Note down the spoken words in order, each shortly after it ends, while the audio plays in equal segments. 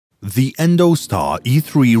The Endostar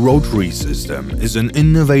E3 Rotary system is an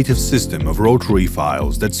innovative system of rotary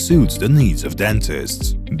files that suits the needs of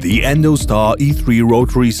dentists. The Endostar E3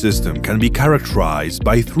 Rotary system can be characterized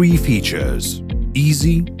by three features: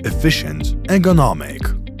 easy, efficient,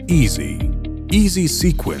 ergonomic. Easy. Easy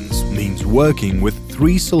sequence means working with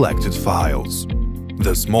 3 selected files.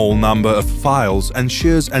 The small number of files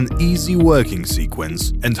ensures an easy working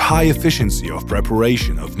sequence and high efficiency of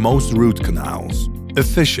preparation of most root canals.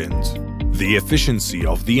 Efficient. The efficiency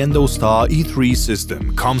of the Endostar E3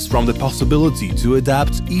 system comes from the possibility to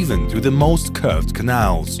adapt even to the most curved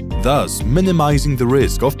canals, thus minimizing the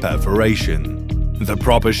risk of perforation. The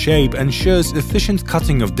proper shape ensures efficient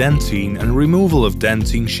cutting of dentine and removal of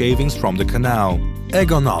dentine shavings from the canal.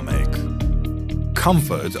 Ergonomic.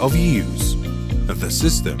 Comfort of use. The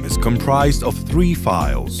system is comprised of 3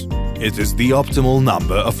 files. It is the optimal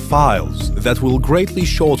number of files that will greatly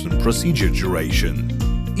shorten procedure duration.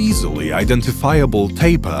 Easily identifiable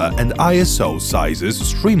taper and ISO sizes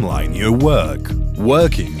streamline your work.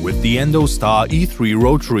 Working with the Endostar E3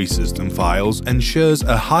 Rotary system files ensures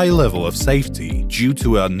a high level of safety due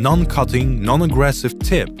to a non-cutting, non-aggressive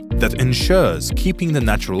tip that ensures keeping the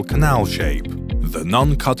natural canal shape. The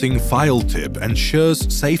non-cutting file tip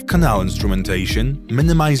ensures safe canal instrumentation,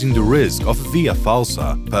 minimizing the risk of via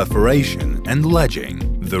falsa, perforation and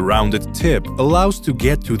ledging. The rounded tip allows to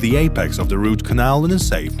get to the apex of the root canal in a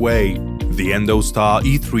safe way. The Endostar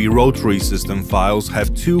E3 Rotary system files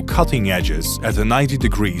have 2 cutting edges at a 90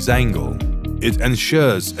 degrees angle. It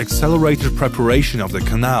ensures accelerated preparation of the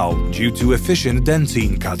canal due to efficient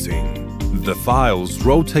dentine cutting. The files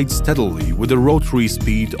rotate steadily with a rotary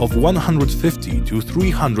speed of 150 to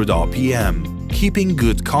 300 RPM, keeping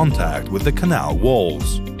good contact with the canal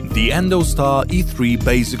walls. The Endostar E3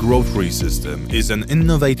 Basic Rotary System is an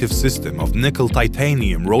innovative system of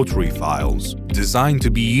nickel-titanium rotary files, designed to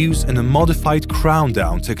be used in a modified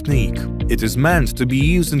crown-down technique. It is meant to be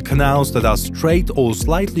used in canals that are straight or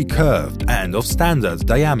slightly curved and of standard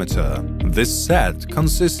diameter. This set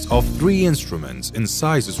consists of 3 instruments in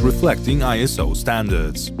sizes reflecting ISO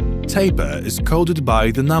standards. Taper is coded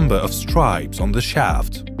by the number of stripes on the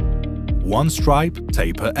shaft. 1 stripe,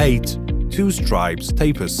 taper 8. 2 stripes,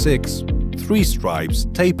 taper 6, 3 stripes,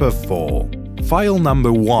 taper 4. File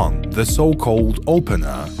number 1, the so-called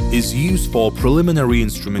opener, is used for preliminary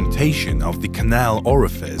instrumentation of the canal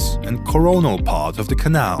orifice and coronal part of the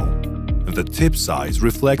canal. The tip size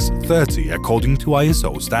reflects 30 according to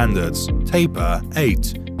ISO standards, taper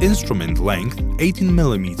 8, instrument length 18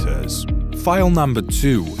 mm. File number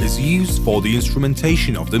 2 is used for the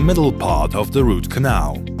instrumentation of the middle part of the root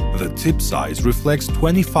canal. The tip size reflects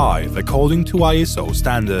 25 according to ISO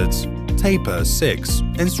standards. Taper 6,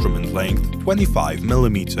 instrument length 25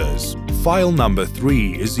 mm. File number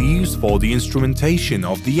 3 is used for the instrumentation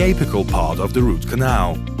of the apical part of the root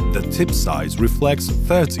canal. The tip size reflects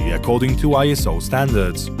 30 according to ISO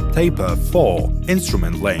standards. Taper 4,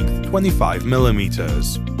 instrument length 25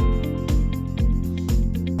 mm.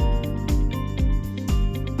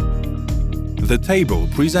 The table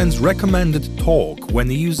presents recommended torque when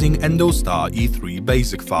using Endostar E3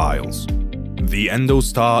 basic files. The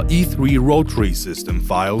Endostar E3 Rotary system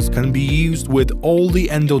files can be used with all the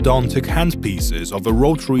endodontic handpieces of a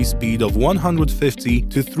rotary speed of 150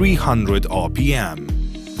 to 300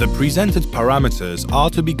 RPM. The presented parameters are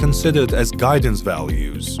to be considered as guidance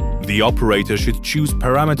values. The operator should choose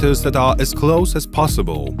parameters that are as close as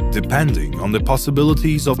possible, depending on the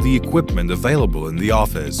possibilities of the equipment available in the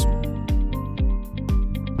office.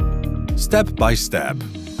 Step by step.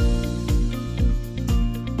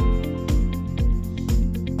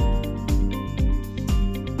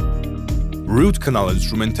 Root canal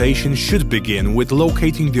instrumentation should begin with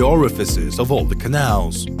locating the orifices of all the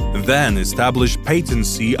canals. Then establish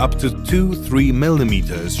patency up to 2-3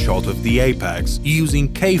 mm short of the apex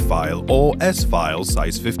using K-file or S-file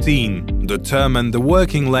size 15. Determine the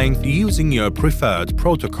working length using your preferred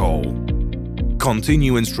protocol.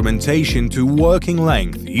 Continue instrumentation to working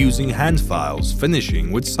length using hand files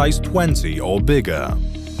finishing with size 20 or bigger.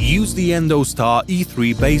 Use the Endostar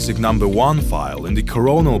E3 Basic number 1 file in the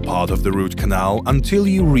coronal part of the root canal until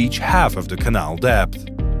you reach half of the canal depth.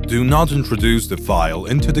 Do not introduce the file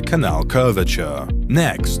into the canal curvature.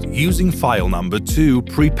 Next, using file number 2,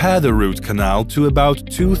 prepare the root canal to about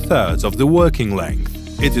 2/3 of the working length.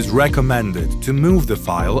 It is recommended to move the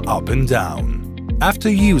file up and down.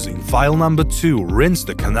 After using file number 2, rinse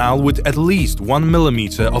the canal with at least 1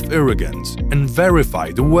 mm of irrigant and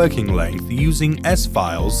verify the working length using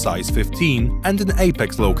S-file size 15 and an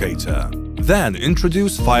apex locator. Then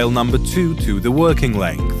introduce file number 2 to the working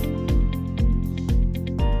length.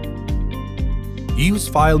 use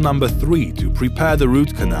file number 3 to prepare the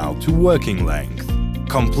root canal to working length.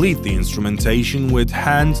 Complete the instrumentation with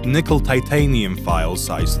hand nickel titanium file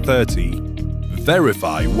size 30.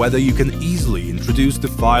 Verify whether you can easily introduce the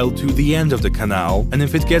file to the end of the canal and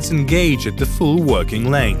if it gets engaged at the full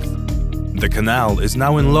working length. The canal is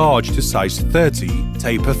now enlarged to size 30,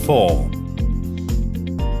 taper 4.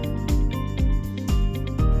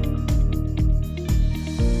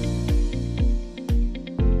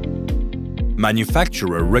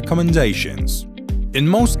 Manufacturer recommendations. In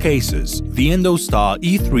most cases, the Endostar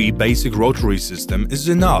E3 basic rotary system is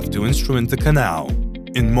enough to instrument the canal.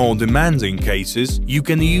 In more demanding cases, you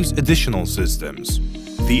can use additional systems.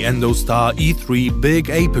 The Endostar E3 big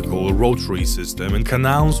apical rotary system in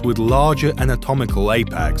canals with larger anatomical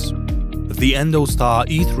apex. The Endostar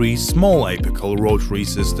E3 small apical rotary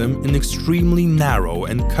system in extremely narrow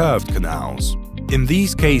and curved canals. In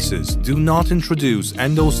these cases, do not introduce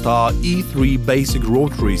Endostar E3 basic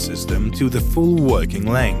rotary system to the full working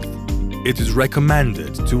length. It is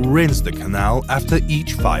recommended to rinse the canal after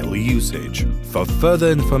each file usage. For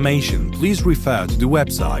further information, please refer to the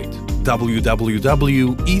website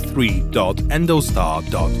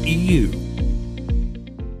www.e3.endostar.eu.